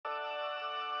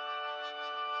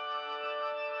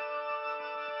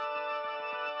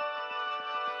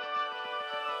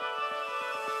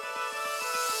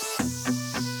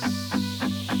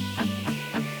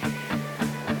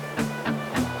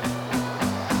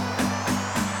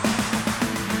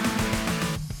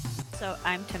So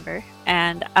I'm Timber,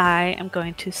 and I am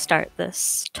going to start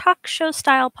this talk show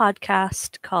style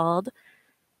podcast called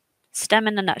STEM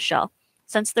in a Nutshell.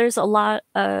 Since there's a lot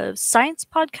of science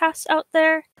podcasts out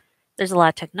there, there's a lot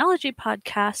of technology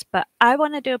podcasts, but I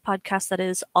want to do a podcast that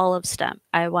is all of STEM.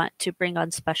 I want to bring on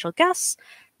special guests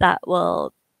that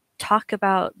will talk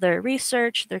about their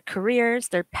research, their careers,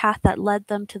 their path that led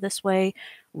them to this way,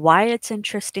 why it's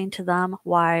interesting to them,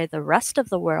 why the rest of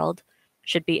the world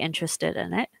should be interested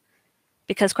in it.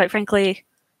 Because quite frankly,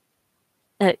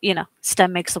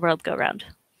 STEM makes the world go round,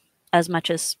 as much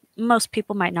as most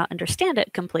people might not understand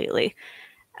it completely.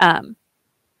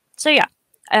 So yeah,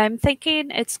 I'm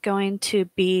thinking it's going to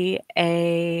be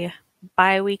a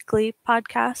bi-weekly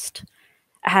podcast.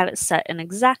 I haven't set an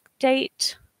exact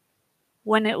date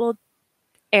when it will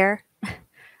air, but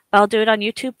I'll do it on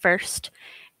YouTube first.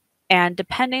 And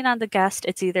depending on the guest,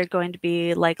 it's either going to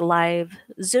be like live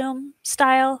Zoom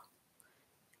style,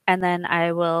 and then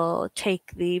I will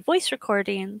take the voice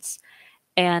recordings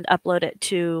and upload it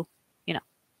to,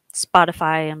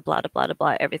 Spotify and blah, blah, blah,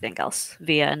 blah, everything else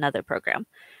via another program.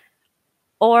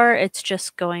 Or it's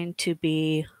just going to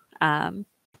be, I'll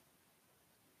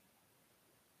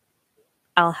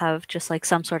have just like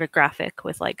some sort of graphic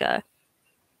with like a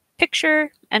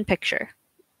picture and picture,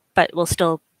 but will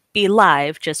still be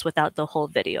live just without the whole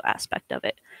video aspect of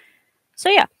it. So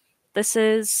yeah, this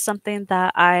is something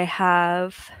that I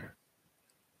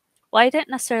didn't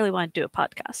necessarily want to do a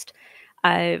podcast.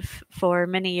 I've, for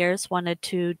many years, wanted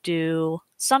to do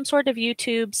some sort of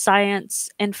YouTube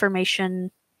science information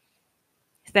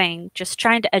thing, just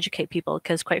trying to educate people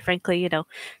because, quite frankly, the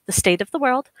state of the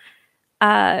world,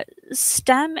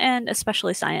 STEM and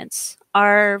especially science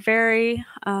are very,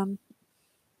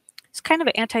 it's kind of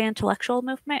an anti-intellectual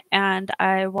movement, and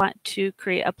I want to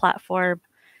create a platform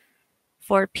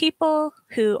for people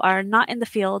who are not in the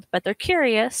field, but they're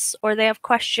curious or they have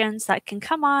questions that can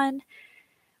come on,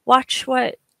 watch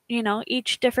what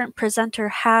each different presenter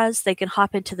has. They can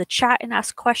hop into the chat and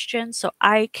ask questions, so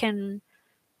I can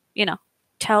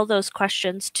tell those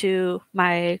questions to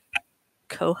my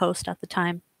co-host at the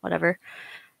time, whatever.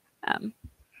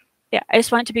 Yeah, I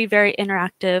just want it to be very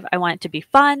interactive. I want it to be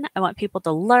fun. I want people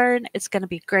to learn. It's going to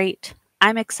be great.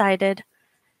 I'm excited.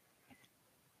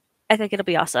 I think it'll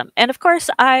be awesome. And of course,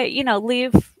 I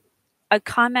leave a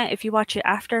comment if you watch it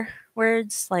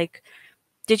afterwards, like,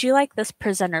 did you like this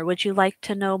presenter? Would you like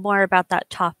to know more about that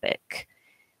topic?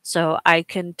 So I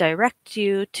can direct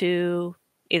you to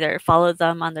either follow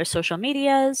them on their social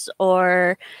medias,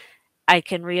 or I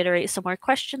can reiterate some more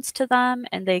questions to them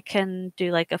and they can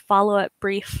do like a follow-up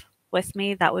brief with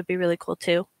me. That would be really cool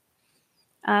too.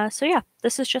 So yeah,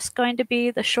 this is just going to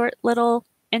be the short little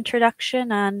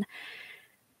introduction on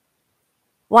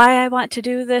why I want to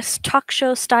do this talk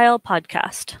show style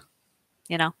podcast.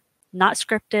 Not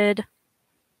scripted,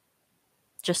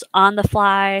 just on the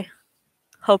fly.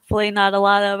 Hopefully not a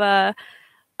lot of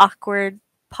awkward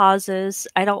pauses.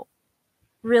 I don't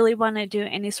really want to do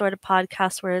any sort of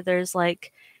podcast where there's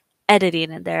like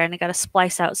editing in there and I got to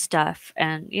splice out stuff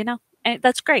and and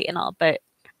that's great and all, but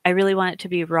I really want it to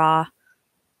be raw,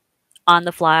 on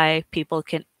the fly. People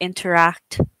can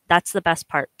interact. That's the best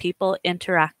part. People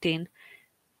interacting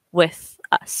with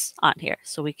us on here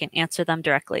so we can answer them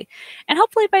directly. And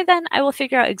hopefully by then I will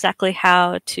figure out exactly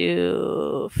how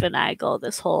to finagle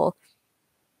this whole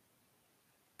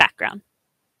background.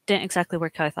 Didn't exactly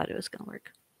work how I thought it was going to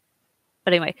work.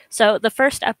 But anyway, so the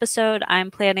first episode I'm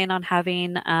planning on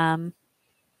having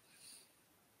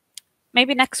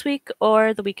maybe next week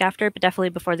or the week after, but definitely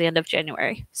before the end of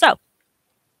January. So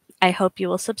I hope you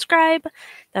will subscribe.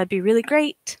 That would be really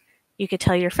great. You could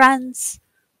tell your friends.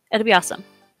 It'll be awesome.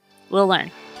 We'll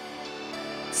learn.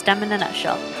 STEM in a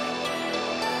nutshell.